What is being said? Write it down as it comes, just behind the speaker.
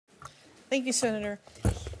Thank you, Senator.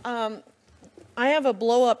 I have a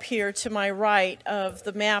blow up here to my right of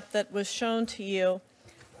the map that was shown to you.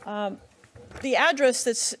 The address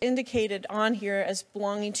that's indicated on here as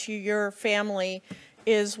belonging to your family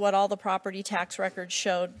is what all the property tax records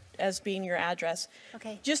showed as being your address.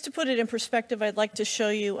 Okay. Just to put it in perspective, I'd like to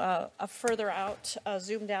show you a further out,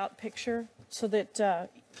 zoomed out picture so that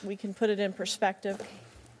we can put it in perspective. Okay.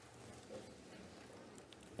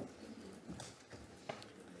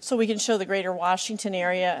 So we can show the greater Washington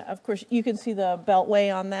area. Of course, you can see the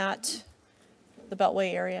Beltway on that, the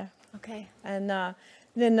Beltway area. Okay. And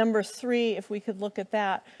then number 3, if we could look at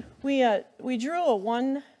that, we drew a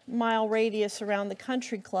 1-mile radius around the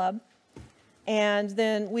country club, and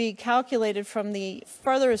then we calculated from the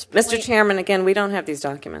furthest point. Mr. Chairman, again, we don't have these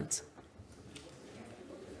documents.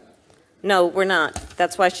 No, we're not.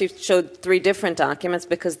 That's why she showed 3 different documents,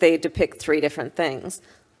 because they depict 3 different things.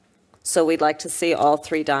 So we'd like to see all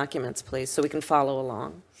 3 documents, please, so we can follow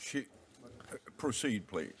along. Proceed,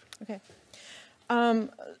 please. Okay.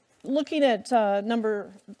 Looking at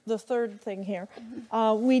the third thing here,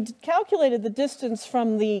 we calculated the distance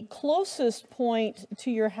from the closest point to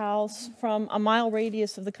your house from a mile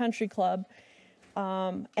radius of the country club,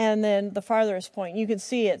 and then the farthest point. You can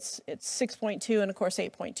see it's 6.2 and, of course,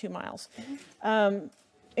 8.2 miles.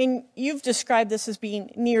 And you've described this as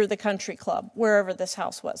being near the country club, wherever this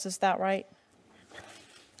house was. Is that right?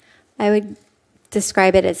 I would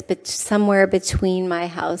describe it as somewhere between my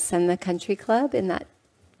house and the country club, in that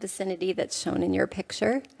vicinity that's shown in your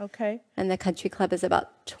picture. Okay. And the country club is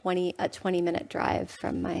about a 20-minute drive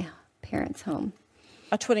from my parents' home.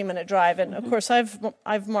 A 20-minute drive, and of course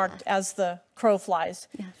I've marked as the crow flies.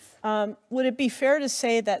 Yes. Would it be fair to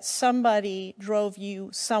say that somebody drove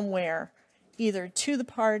you somewhere, either to the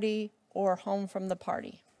party or home from the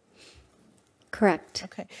party? Correct.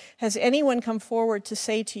 Okay. Has anyone come forward to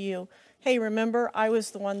say to you, hey, remember, I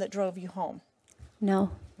was the one that drove you home?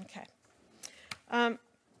 No. Okay.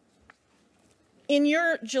 In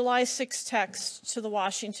your July 6th text to the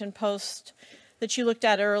Washington Post that you looked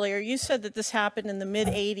at earlier, you said that this happened in the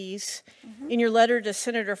mid-'80s. In your letter to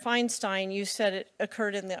Senator Feinstein, you said it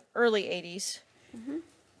occurred in the early '80s.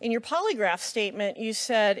 In your polygraph statement, you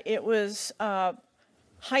said it was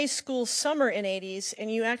high school summer in '80s,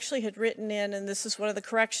 and you actually had written in, and this is one of the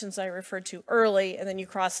corrections I referred to, early, and then you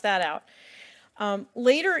crossed that out.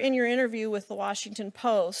 Later in your interview with the Washington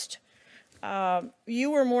Post, you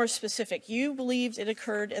were more specific. You believed it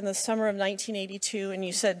occurred in the summer of 1982, and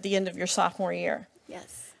you said the end of your sophomore year.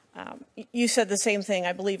 Yes. You said the same thing,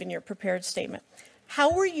 I believe, in your prepared statement.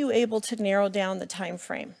 How were you able to narrow down the time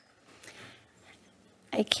frame?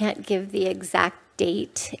 I can't give the exact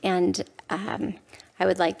date, and I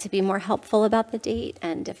would like to be more helpful about the date.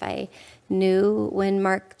 And if I knew when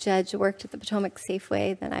Mark Judge worked at the Potomac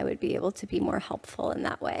Safeway, then I would be able to be more helpful in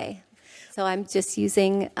that way. So I'm just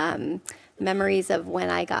using memories of when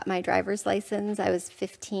I got my driver's license. I was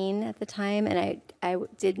 15 at the time, and I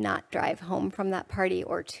did not drive home from that party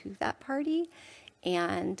or to that party.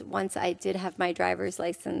 And once I did have my driver's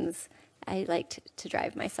license, I liked to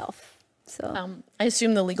drive myself. So I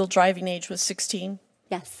assume the legal driving age was 16?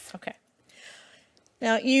 yes. Okay.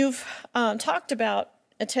 Now, you've talked about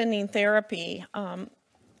attending therapy.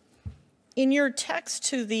 In your text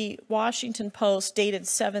to the Washington Post dated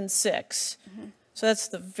 7/6, so that's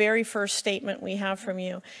the very first statement we have from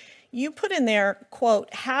you, you put in there,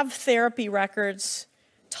 quote, have therapy records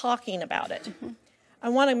talking about it. I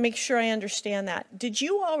want to make sure I understand that. Did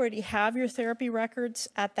you already have your therapy records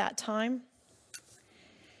at that time?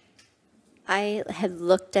 I had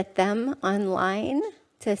looked at them online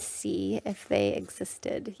to see if they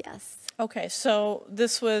existed, yes. Okay, so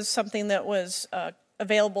this was something that was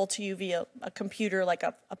available to you via a computer, like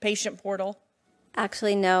a patient portal?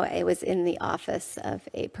 Actually, no, it was in the office of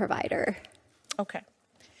a provider. Okay.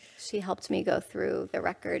 She helped me go through the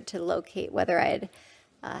record to locate whether I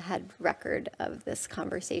had record of this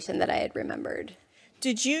conversation that I had remembered.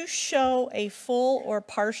 Did you show a full or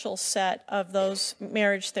partial set of those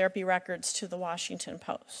marriage therapy records to the Washington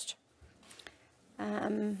Post?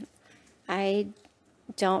 I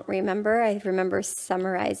don't remember. I remember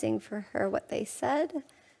summarizing for her what they said.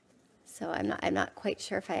 So I'm not quite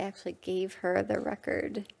sure if I actually gave her the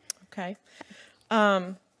record. Okay.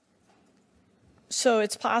 So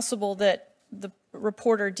it's possible that the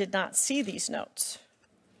reporter did not see these notes.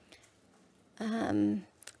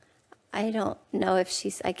 I don't know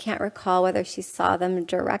if I can't recall whether she saw them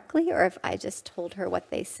directly or if I just told her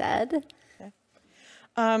what they said. Okay.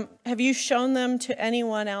 Have you shown them to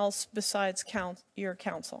anyone else besides your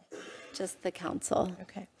counsel? Just the counsel.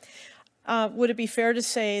 Okay. Would it be fair to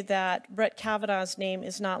say that Brett Kavanaugh's name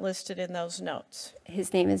is not listed in those notes?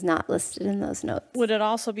 His name is not listed in those notes. Would it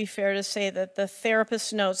also be fair to say that the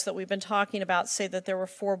therapist notes that we've been talking about say that there were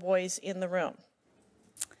 4 boys in the room?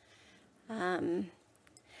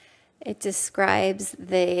 It describes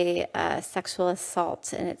the sexual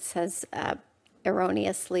assault, and it says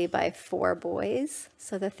erroneously by 4 boys.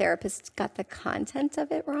 So the therapist got the content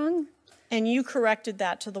of it wrong? And you corrected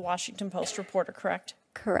that to the Washington Post reporter, correct?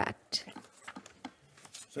 Correct.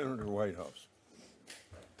 Senator Whitehouse.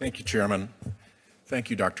 Thank you, Chairman. Thank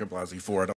you, Dr. Blasey Ford.